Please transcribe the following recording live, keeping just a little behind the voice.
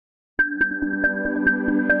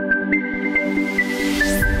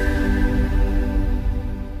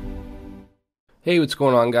Hey, what's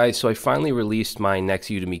going on, guys? So I finally released my next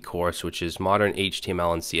Udemy course, which is Modern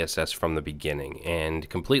HTML and CSS from the beginning. And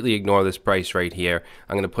completely ignore this price right here.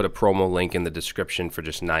 I'm going to put a promo link in the description for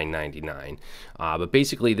just $9.99. But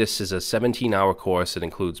basically, this is a 17-hour course that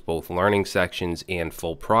includes both learning sections and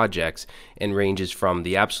full projects, and ranges from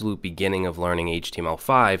the absolute beginning of learning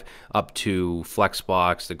HTML5 up to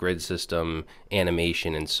Flexbox, the grid system,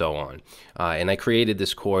 animation, and so on. And I created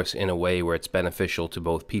this course in a way where it's beneficial to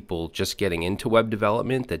both people just getting into web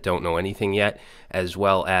development that don't know anything yet, as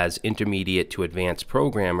well as intermediate to advanced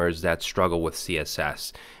programmers that struggle with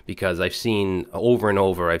CSS. Because I've seen over and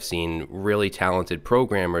over, I've seen really talented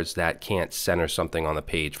programmers that can't center something on the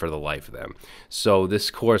page for the life of them. So this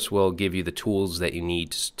course will give you the tools that you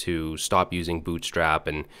need to stop using Bootstrap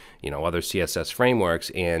and other CSS frameworks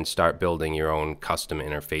and start building your own custom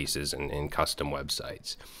interfaces and custom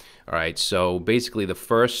websites. All right, so basically the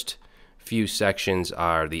first few sections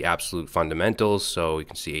are the absolute fundamentals. So you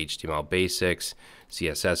can see HTML basics,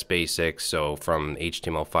 CSS basics, so from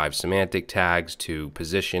HTML5 semantic tags to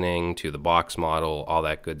positioning to the box model, all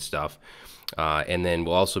that good stuff. And then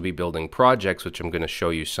we'll also be building projects, which I'm going to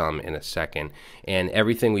show you some in a second. And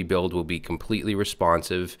everything we build will be completely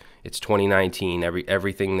responsive. It's 2019.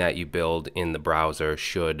 Everything that you build in the browser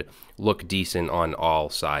should look decent on all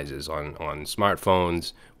sizes, on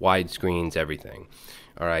smartphones, widescreens, everything.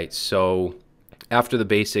 All right, so after the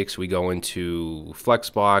basics, we go into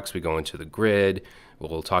Flexbox, we go into the grid.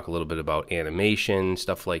 We'll talk a little bit about animation,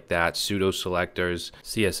 stuff like that, pseudo selectors,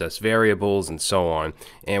 CSS variables, and so on.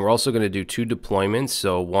 And we're also going to do two deployments.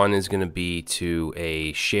 So one is going to be to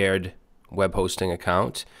a shared web hosting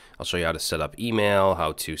account. I'll show you how to set up email,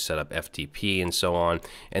 how to set up FTP, and so on.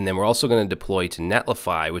 And then we're also going to deploy to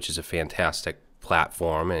Netlify, which is a fantastic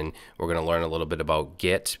platform, and we're going to learn a little bit about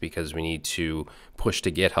Git because we need to push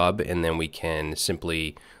to GitHub, and then we can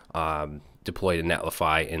simply deploy to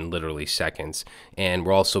Netlify in literally seconds. And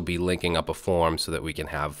we'll also be linking up a form so that we can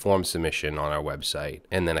have form submission on our website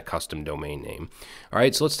and then a custom domain name. All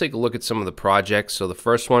right, so let's take a look at some of the projects. So the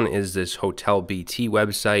first one is this Hotel BT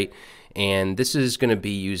website, and this is going to be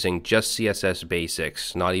using just CSS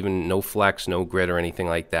basics, no flex, no grid or anything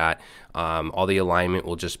like that. All the alignment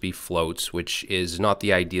will just be floats, which is not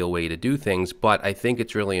the ideal way to do things, but I think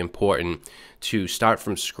it's really important to start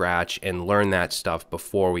from scratch and learn that stuff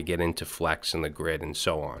before we get into flex and the grid and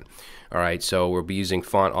so on. All right, so we'll be using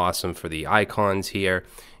Font Awesome for the icons here,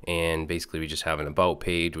 and basically we just have an about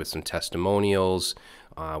page with some testimonials.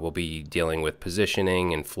 We'll be dealing with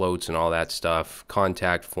positioning and floats and all that stuff,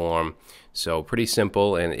 contact form. So pretty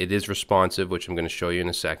simple, and it is responsive, which I'm going to show you in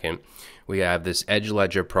a second. We have this Edge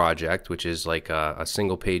Ledger project, which is like a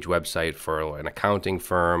single page website for an accounting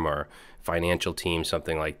firm or financial team,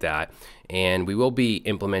 something like that. And we will be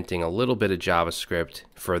implementing a little bit of JavaScript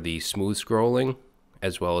for the smooth scrolling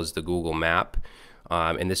as well as the Google Map.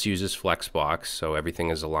 And this uses Flexbox, so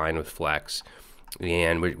everything is aligned with Flex.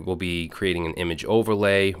 And we'll be creating an image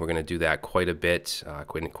overlay. We're going to do that quite a bit,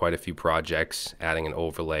 quite a few projects, adding an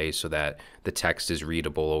overlay so that the text is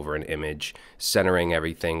readable over an image, centering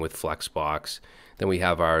everything with Flexbox. Then we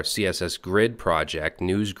have our CSS grid project,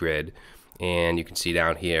 News Grid, and you can see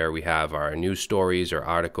down here we have our news stories or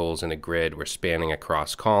articles in a grid. We're spanning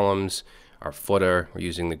across columns. Our footer we're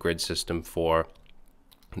using the grid system for.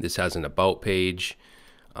 This has an about page.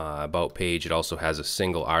 It also has a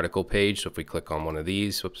single article page. So if we click on one of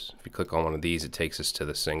these, it takes us to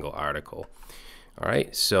the single article. All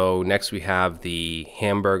right, so next we have the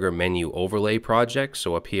Hamburger Menu overlay project.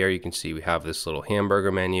 So up here you can see we have this little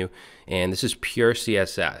hamburger menu, and this is pure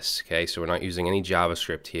CSS. Okay, so we're not using any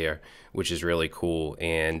JavaScript here, which is really cool.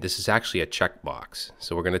 And this is actually a checkbox.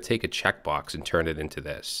 So we're going to take a checkbox and turn it into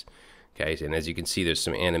this. Okay, and as you can see, there's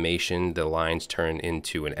some animation. The lines turn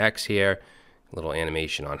into an X here. Little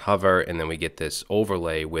animation on hover, and then we get this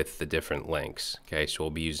overlay with the different links. Okay, so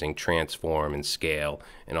we'll be using transform and scale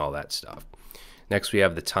and all that stuff. Next we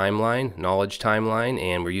have the timeline, knowledge timeline,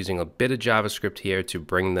 and we're using a bit of JavaScript here to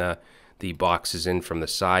bring the boxes in from the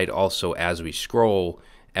side. Also, as we scroll,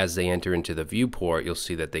 as they enter into the viewport, you'll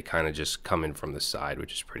see that they kind of just come in from the side,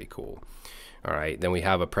 which is pretty cool. All right, then we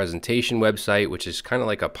have a presentation website, which is kind of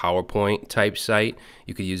like a PowerPoint type site.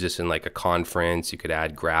 You could use this in like a conference. You could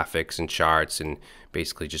add graphics and charts and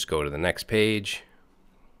basically just go to the next page.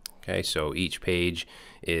 Okay, so each page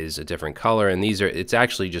is a different color, and it's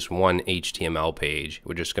actually just one HTML page.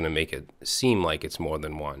 We're just going to make it seem like it's more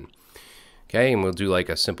than one. Okay, and we'll do like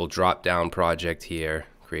a simple drop-down project here,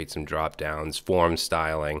 create some drop-downs, form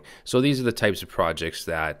styling. So these are the types of projects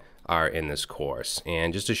that are in this course.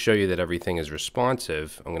 And just to show you that everything is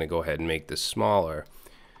responsive, I'm going to go ahead and make this smaller.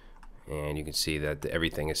 And you can see that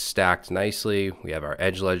everything is stacked nicely. We have our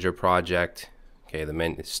Edge Ledger project. Okay,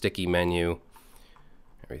 the sticky menu.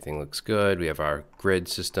 Everything looks good. We have our grid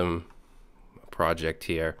system project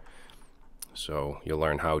here. So you'll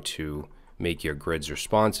learn how to make your grids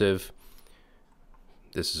responsive.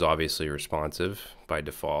 This is obviously responsive by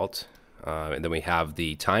default. And then we have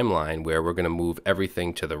the timeline where we're going to move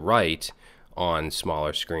everything to the right on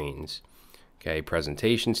smaller screens. Okay,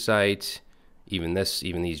 presentation site, even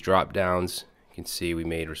these drop downs, you can see we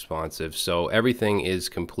made responsive. So everything is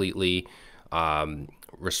completely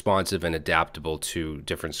responsive and adaptable to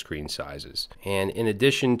different screen sizes. And in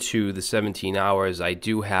addition to the 17 hours, I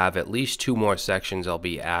do have at least 2 more sections I'll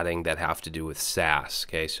be adding that have to do with SAS.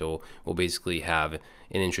 Okay, so we'll basically have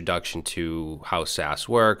an introduction to how SAS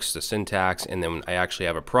works, the syntax, and then I actually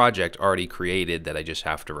have a project already created that I just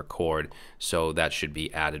have to record, so that should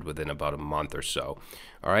be added within about a month or so.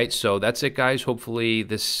 All right, so that's it, guys. Hopefully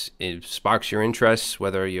this sparks your interest,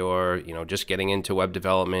 whether you're just getting into web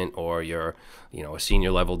development or you're a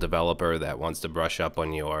senior level developer that wants to brush up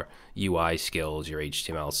on your UI skills, your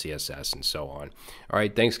HTML, CSS, and so on. All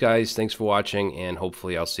right, thanks, guys. Thanks for watching, and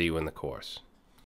hopefully I'll see you in the course.